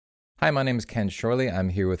Hi, my name is Ken Shorley. I'm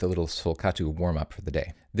here with a little Solkattu warm-up for the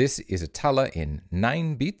day. This is a tala in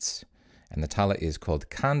 9 beats, and the tala is called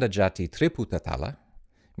Khanda Triputa Tala,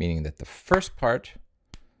 meaning that the first part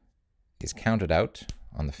is counted out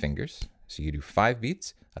on the fingers. So you do 5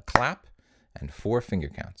 beats, a clap, and 4 finger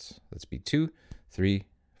counts. Let's be 2, 3,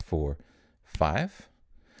 4, 5.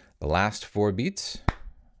 The last 4 beats,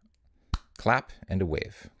 clap and a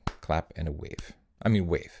wave. Clap and a wave. I mean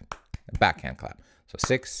wave. A backhand clap. So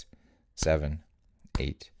 6, 7,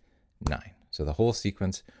 8, 9. So the whole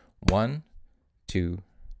sequence, 1, 2,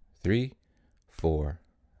 3, 4,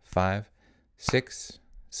 5, 6,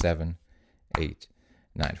 7, 8,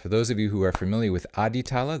 9. For those of you who are familiar with Adi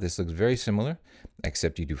Tala, this looks very similar,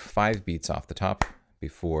 except you do 5 beats off the top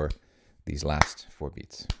before these last 4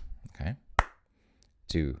 beats. Okay?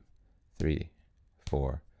 2, 3,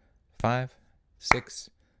 4, 5, 6,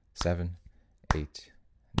 7, 8,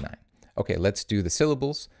 9. Okay, let's do the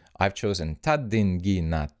syllables. I've chosen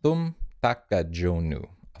tadinginatum takajonu,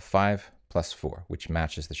 a 5 plus 4, which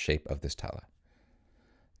matches the shape of this tala.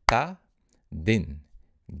 Ta, din,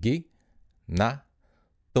 gi, na,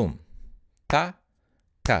 tum. Ta,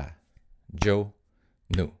 ka, jo,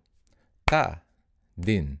 nu. Ta,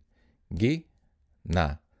 din, gi,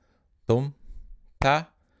 na, tum. Ta,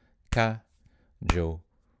 ka, jo,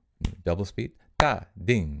 nu. Double speed. Ta,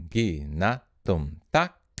 din, gi, na, tum. Ta,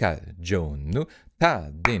 ka, jo, nu.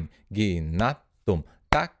 Ta, din, gi, na, tum.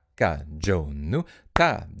 Ta, ka, jo, nu.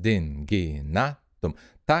 Ta, din, gi, na, tum.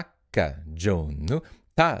 Ta, ka, jo, nu.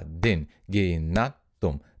 Ta, din, gi, na,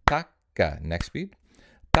 tum. Ta, ka. Next speed.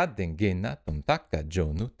 Ta, din, gi, na, tum. Ta, ka,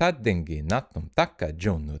 jo, nu. Ta, din, gi, na, tum. Ta, ka,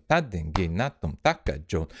 jo, nu. Ta, din, gi, na, tum. Ta, ka,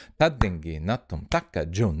 jo. Ta, din, gi, na, tum. Ta, ka,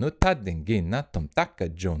 jo, nu. Ta, din, gi, na, tum. Ta, ka,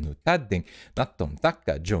 jo, nu. Ta, din, na, tum. Ta,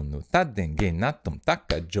 ka, jo, nu. Ta, din, gi, na, tum. Ta,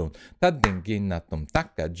 ka, jo. Ta, din, gi, na, tum. Ta,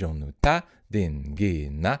 ka, jo, nu. Ta, din, gi,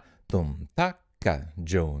 na, tum. Ta, ka,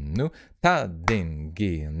 jo, nu. Ta, din,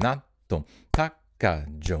 gi, na, tum. Ta, ka,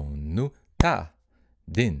 jo, nu. Ta,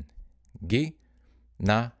 din, gi,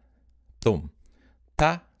 na, tum.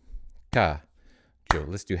 Ta, ka, jo.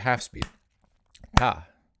 Let's do half speed. Ta,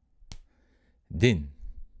 din,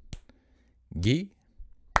 gi,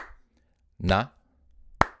 na,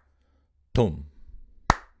 tum.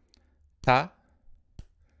 Ta,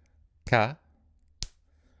 ka,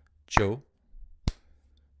 jo,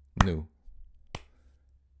 nu,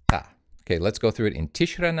 ta. Okay, let's go through it in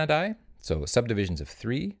Tishra Nadai. So subdivisions of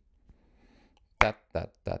 3. Da, da,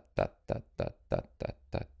 da, da, da, da, da, da,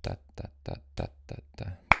 da, da, da, da, da, da, da.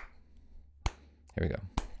 Here we go.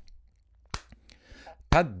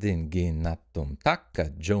 Tadinginatum taka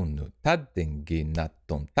jonu,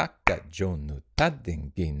 tadinginatum taka jonu,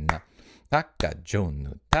 tadingina, taka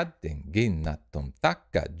jonu, tadinginatum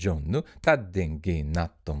taka jonu,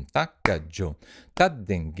 tadinginatum taka jon,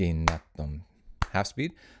 tadinginatum. Half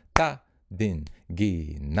speed.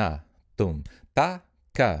 Tadinginatum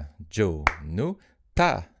taka jonu,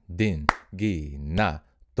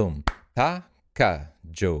 tadinginatum taka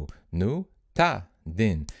jonu,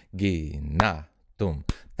 tadinginatum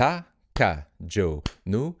taka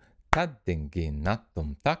jonu,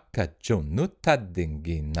 tadinginatum taka jonu,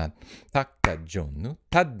 tadinginat taka jonu,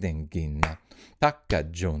 tadinginat taka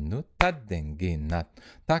jonu, tadinginat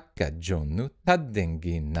taka jonu,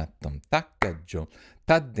 tadinginatum taka jon,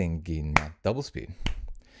 tadinginat. Double speed.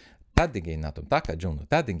 Tadinginatum taka jonu,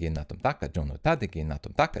 tadinginatum taka jonu,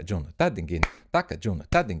 tadinginatum taka jonu, tadingin taka jonu,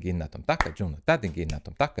 tadinginatum taka jonu,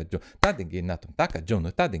 tadinginatum taka jonu, tadinginatum taka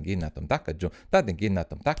jonu,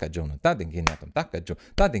 tadinginatum taka jonu, tadinginatum taka jonu,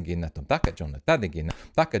 tadinginatum taka jonu, tadinginatum taka jonu, tadingina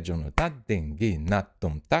taka jonu, tadinginatum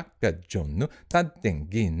taka jonu,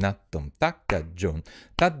 tadinginatum taka jon,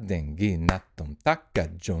 tadinginatum taka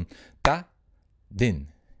jon, ta din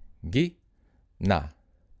gi na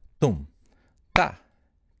tum ta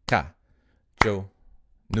ka, jo,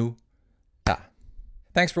 nu, ta.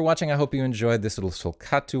 Thanks for watching. I hope you enjoyed this little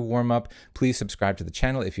Solkattu warm-up. Please subscribe to the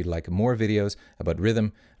channel if you'd like more videos about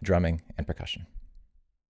rhythm, drumming, and percussion.